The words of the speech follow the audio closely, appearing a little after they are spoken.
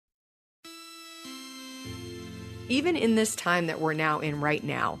even in this time that we're now in right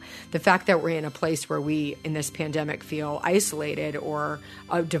now, the fact that we're in a place where we, in this pandemic, feel isolated or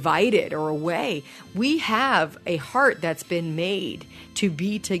divided or away, we have a heart that's been made to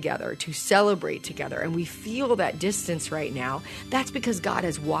be together, to celebrate together, and we feel that distance right now. That's because God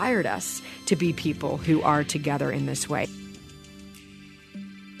has wired us to be people who are together in this way.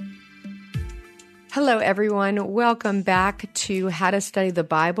 Hello, everyone. Welcome back to How to Study the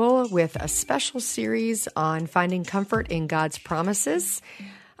Bible with a special series on finding comfort in God's promises.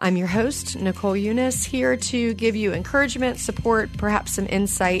 I'm your host, Nicole Eunice, here to give you encouragement, support, perhaps some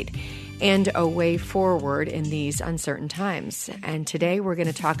insight, and a way forward in these uncertain times. And today we're going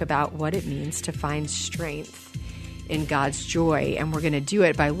to talk about what it means to find strength in God's joy. And we're going to do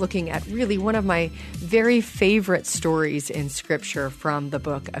it by looking at really one of my very favorite stories in Scripture from the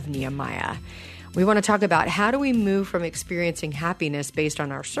book of Nehemiah. We want to talk about how do we move from experiencing happiness based on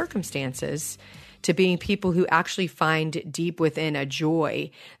our circumstances to being people who actually find deep within a joy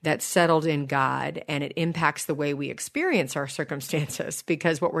that's settled in God, and it impacts the way we experience our circumstances,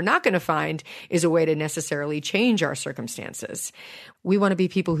 because what we're not going to find is a way to necessarily change our circumstances. We want to be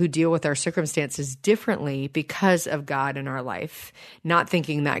people who deal with our circumstances differently because of God in our life, not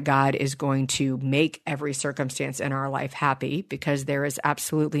thinking that God is going to make every circumstance in our life happy, because there is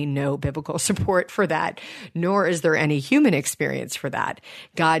absolutely no biblical support for that, nor is there any human experience for that.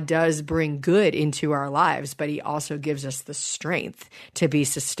 God does bring good into our lives, but he also gives us the strength to be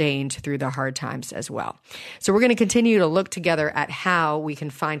sustained through the hard times as well. So we're going to continue to look together at how we can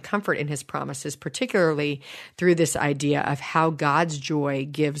find comfort in his promises, particularly through this idea of how God's joy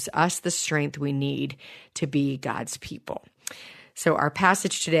gives us the strength we need to be God's people. So our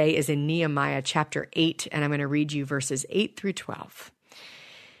passage today is in Nehemiah chapter 8, and I'm going to read you verses 8 through 12.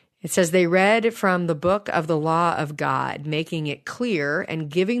 It says, "They read from the book of the law of God, making it clear and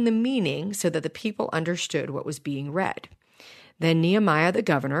giving the meaning so that the people understood what was being read. Then Nehemiah the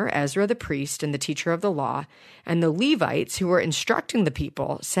governor, Ezra the priest and the teacher of the law, and the Levites who were instructing the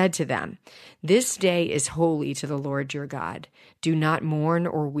people said to them, 'This day is holy to the Lord your God. Do not mourn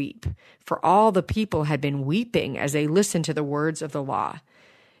or weep.' For all the people had been weeping as they listened to the words of the law.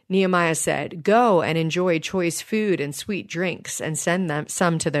 Nehemiah said, 'Go and enjoy choice food and sweet drinks, and send them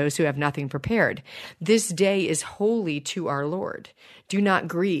some to those who have nothing prepared. This day is holy to our Lord. Do not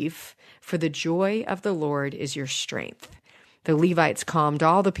grieve, for the joy of the Lord is your strength.' The Levites calmed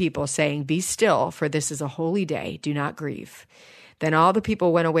all the people, saying, 'Be still, for this is a holy day. Do not grieve.' Then all the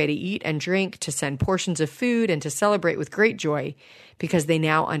people went away to eat and drink, to send portions of food, and to celebrate with great joy, because they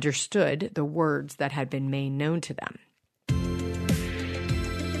now understood the words that had been made known to them."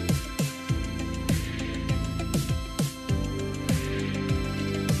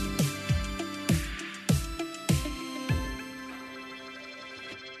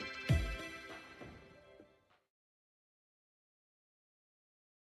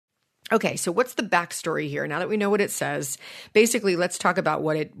 Okay, so what's the backstory here? Now that we know what it says, basically let's talk about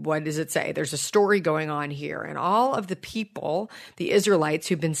what does it say? There's a story going on here, and all of the people, the Israelites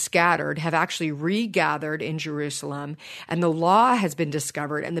who've been scattered, have actually regathered in Jerusalem, and the law has been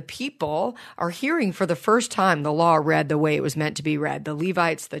discovered, and the people are hearing for the first time the law read the way it was meant to be read. The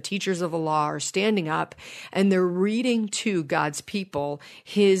Levites, the teachers of the law, are standing up, and they're reading to God's people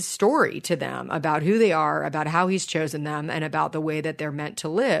his story to them about who they are, about how he's chosen them, and about the way that they're meant to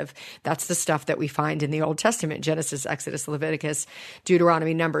live. That's the stuff that we find in the Old Testament, Genesis, Exodus, Leviticus,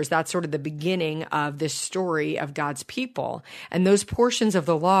 Deuteronomy, Numbers. That's sort of the beginning of this story of God's people. And those portions of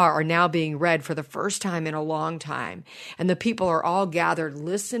the law are now being read for the first time in a long time. And the people are all gathered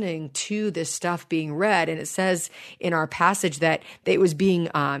listening to this stuff being read. And it says in our passage that they were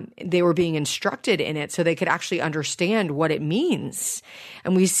being instructed in it so they could actually understand what it means.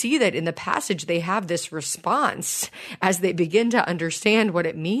 And we see that in the passage, they have this response as they begin to understand what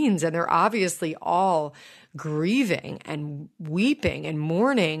it means. And they're obviously all grieving and weeping and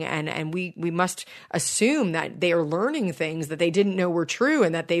mourning, and we must assume that they are learning things that they didn't know were true,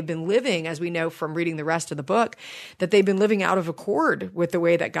 and that they've been living, as we know from reading the rest of the book, that they've been living out of accord with the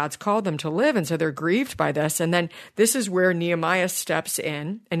way that God's called them to live, and so they're grieved by this. And then this is where Nehemiah steps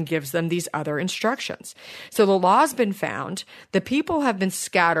in and gives them these other instructions. So the law's been found, the people have been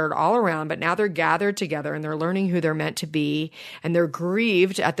scattered all around, but now they're gathered together and they're learning who they're meant to be, and they're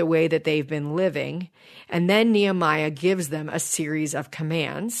grieved at the way that they've been living. And then Nehemiah gives them a series of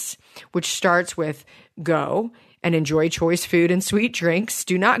commands, which starts with go and enjoy choice food and sweet drinks.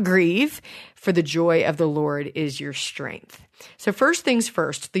 Do not grieve, for the joy of the Lord is your strength. So first things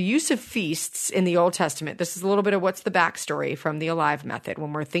first, the use of feasts in the Old Testament. This is a little bit of what's the backstory from the Alive Method.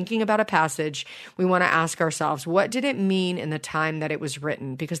 When we're thinking about a passage, we want to ask ourselves, what did it mean in the time that it was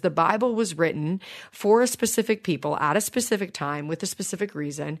written? Because the Bible was written for a specific people at a specific time with a specific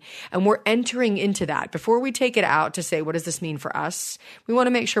reason. And we're entering into that. Before we take it out to say, what does this mean for us? We want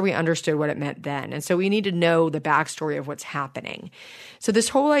to make sure we understood what it meant then. And so we need to know the backstory of what's happening. So this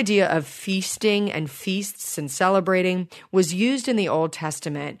whole idea of feasting and feasts and celebrating was used in the Old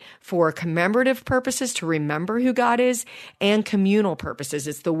Testament for commemorative purposes to remember who God is and communal purposes.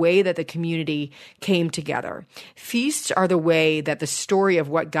 It's the way that the community came together. Feasts are the way that the story of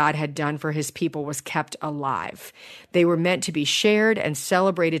what God had done for his people was kept alive. They were meant to be shared and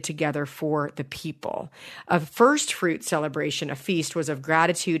celebrated together for the people. A first fruit celebration, a feast, was of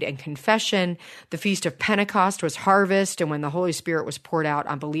gratitude and confession. The Feast of Pentecost was harvest and when the Holy Spirit was poured out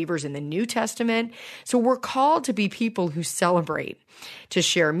on believers in the New Testament. So we're called to be people who celebrate, to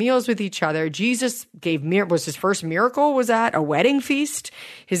share meals with each other. Jesus was his first miracle was at a wedding feast.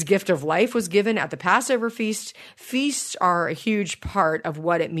 His gift of life was given at the Passover feast. Feasts are a huge part of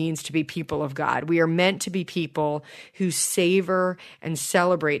what it means to be people of God. We are meant to be people who savor and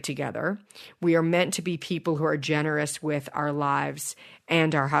celebrate together. We are meant to be people who are generous with our lives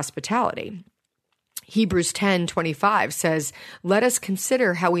and our hospitality. Hebrews 10:25 says, "Let us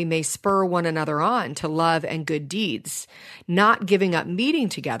consider how we may spur one another on to love and good deeds, not giving up meeting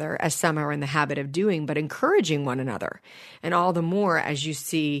together as some are in the habit of doing, but encouraging one another, and all the more as you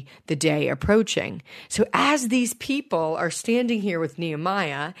see the day approaching." So as these people are standing here with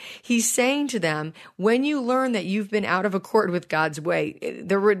Nehemiah, he's saying to them, when you learn that you've been out of accord with God's way,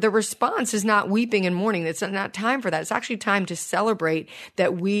 the response is not weeping and mourning. It's not time for that. It's actually time to celebrate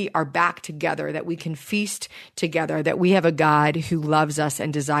that we are back together, that we can feast together, that we have a God who loves us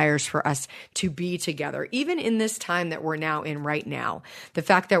and desires for us to be together. Even in this time that we're now in right now, the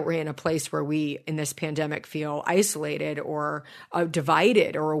fact that we're in a place where we in this pandemic feel isolated or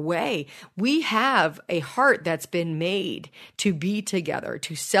divided or away, we have a heart that's been made to be together,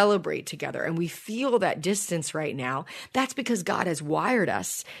 to celebrate together. And we feel that distance right now. That's because God has wired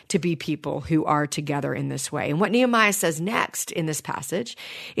us to be people who are together in this way. And what Nehemiah says next in this passage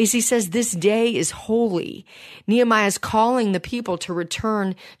is he says, this day is holy. Nehemiah is calling the people to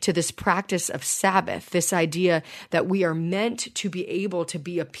return to this practice of Sabbath, this idea that we are meant to be able to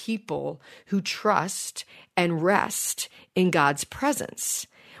be a people who trust and rest in God's presence.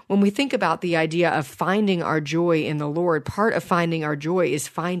 When we think about the idea of finding our joy in the Lord, part of finding our joy is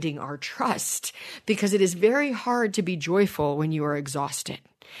finding our trust, because it is very hard to be joyful when you are exhausted.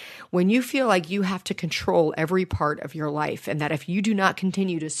 When you feel like you have to control every part of your life, and that if you do not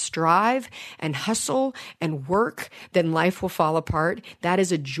continue to strive and hustle and work, then life will fall apart, that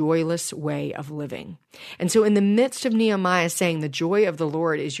is a joyless way of living. And so in the midst of Nehemiah saying the joy of the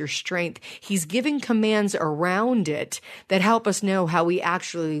Lord is your strength, he's giving commands around it that help us know how we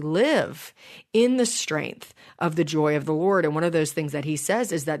actually live in the strength of the joy of the Lord. And one of those things that he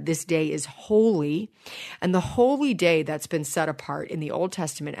says is that this day is holy, and the holy day that's been set apart in the Old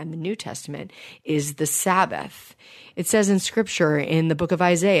Testament and the New Testament is the Sabbath. It says in Scripture in the book of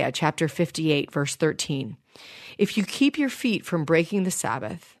Isaiah, chapter 58, verse 13, "If you keep your feet from breaking the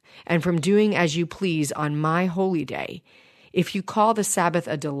Sabbath and from doing as you please on my holy day, if you call the Sabbath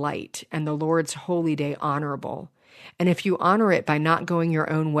a delight and the Lord's holy day honorable, and if you honor it by not going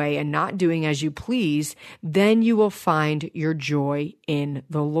your own way and not doing as you please, then you will find your joy in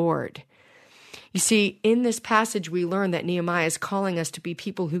the Lord." You see, in this passage, we learn that Nehemiah is calling us to be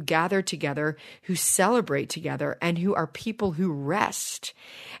people who gather together, who celebrate together, and who are people who rest.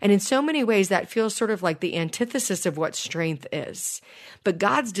 And in so many ways, that feels sort of like the antithesis of what strength is. But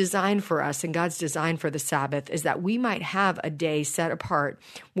God's design for us and God's design for the Sabbath is that we might have a day set apart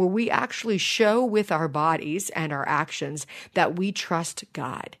where we actually show with our bodies and our actions that we trust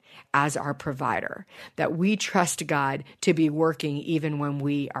God as our provider, that we trust God to be working even when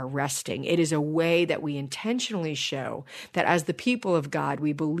we are resting. It is a way that we intentionally show that as the people of God,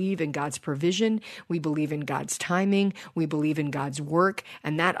 we believe in God's provision, we believe in God's timing, we believe in God's work,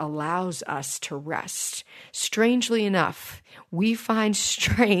 and that allows us to rest. Strangely enough, we find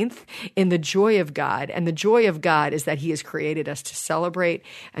strength in the joy of God, and the joy of God is that He has created us to celebrate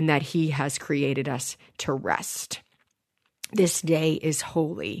and that He has created us to rest. This day is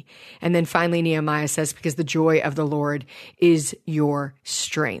holy. And then finally, Nehemiah says, because the joy of the Lord is your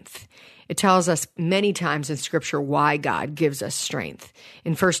strength. It tells us many times in Scripture why God gives us strength.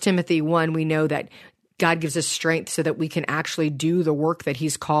 In 1 Timothy 1, we know that God gives us strength so that we can actually do the work that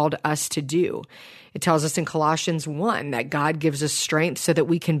He's called us to do. It tells us in Colossians 1 that God gives us strength so that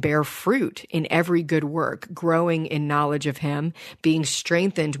we can bear fruit in every good work, growing in knowledge of Him, being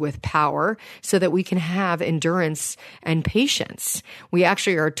strengthened with power so that we can have endurance and patience. We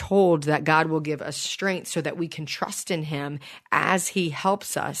actually are told that God will give us strength so that we can trust in Him as He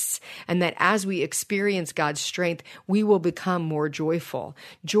helps us, and that as we experience God's strength, we will become more joyful.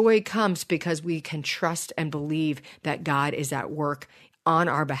 Joy comes because we can trust and believe that God is at work on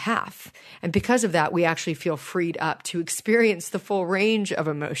our behalf. And because of that, we actually feel freed up to experience the full range of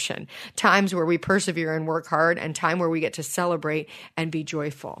emotion, times where we persevere and work hard, and time where we get to celebrate and be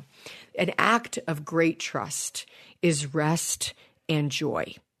joyful. An act of great trust is rest and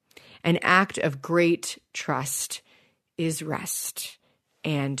joy. An act of great trust is rest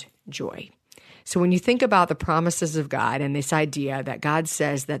and joy. So when you think about the promises of God and this idea that God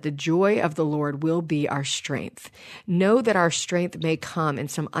says that the joy of the Lord will be our strength, know that our strength may come in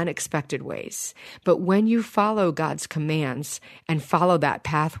some unexpected ways. But when you follow God's commands and follow that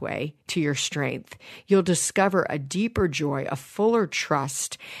pathway to your strength, you'll discover a deeper joy, a fuller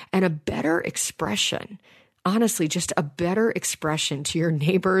trust, and a better expression. Honestly, just a better expression to your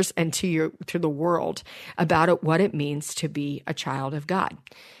neighbors and to the world about what it means to be a child of God.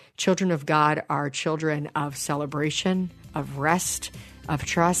 Children of God are children of celebration, of rest, of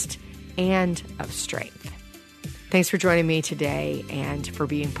trust, and of strength. Thanks for joining me today and for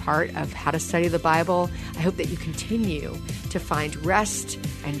being part of How to Study the Bible. I hope that you continue to find rest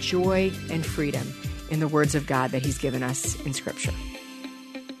and joy and freedom in the words of God that He's given us in Scripture.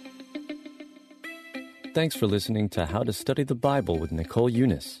 Thanks for listening to How to Study the Bible with Nicole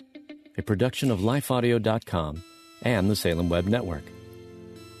Eunice, a production of lifeaudio.com and the Salem Web Network.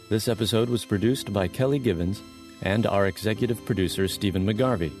 This episode was produced by Kelly Givens and our executive producer, Stephen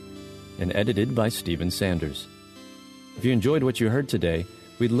McGarvey, and edited by Stephen Sanders. If you enjoyed what you heard today,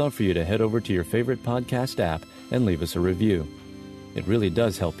 we'd love for you to head over to your favorite podcast app and leave us a review. It really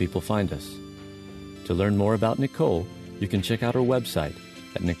does help people find us. To learn more about Nicole, you can check out her website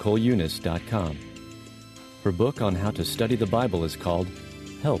at NicoleEunice.com. Her book on how to study the Bible is called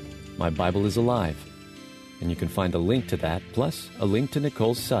Help, My Bible is Alive. And you can find a link to that, plus a link to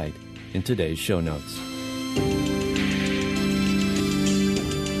Nicole's site, in today's show notes.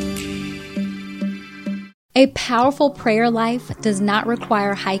 A powerful prayer life does not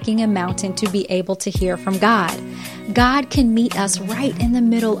require hiking a mountain to be able to hear from God. God can meet us right in the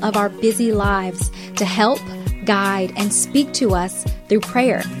middle of our busy lives to help, guide, and speak to us through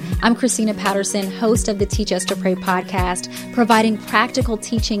prayer. I'm Christina Patterson, host of the Teach Us to Pray podcast, providing practical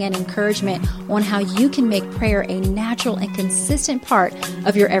teaching and encouragement on how you can make prayer a natural and consistent part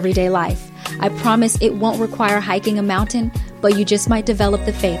of your everyday life. I promise it won't require hiking a mountain, but you just might develop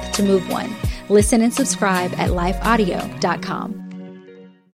the faith to move one. Listen and subscribe at lifeaudio.com.